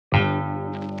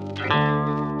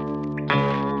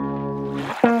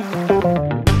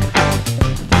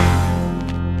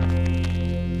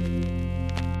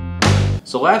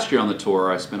So last year on the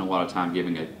tour, I spent a lot of time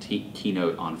giving a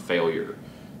keynote on failure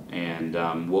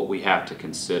and what we have to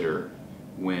consider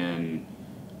when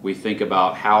we think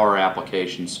about how our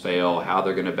applications fail, how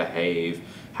they're going to behave,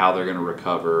 how they're going to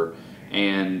recover.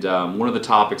 And one of the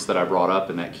topics that I brought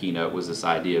up in that keynote was this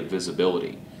idea of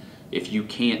visibility. If you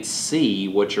can't see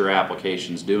what your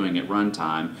application's doing at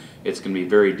runtime, it's going to be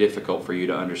very difficult for you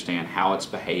to understand how it's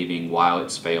behaving, while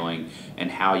it's failing, and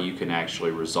how you can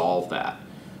actually resolve that.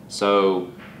 So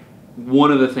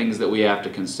one of the things that we have to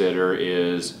consider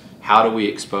is, how do we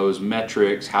expose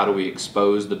metrics? How do we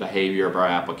expose the behavior of our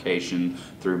application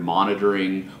through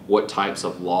monitoring? What types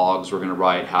of logs we're going to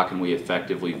write? How can we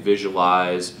effectively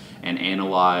visualize and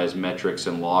analyze metrics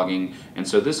and logging? And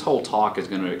so this whole talk is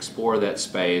going to explore that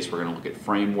space. We're going to look at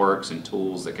frameworks and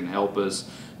tools that can help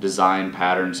us design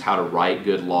patterns, how to write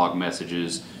good log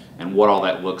messages, and what all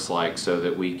that looks like so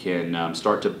that we can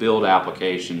start to build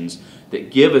applications that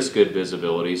give us good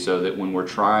visibility, so that when we're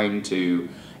trying to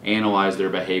analyze their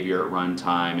behavior at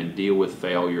runtime and deal with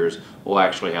failures, we'll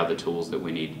actually have the tools that we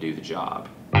need to do the job.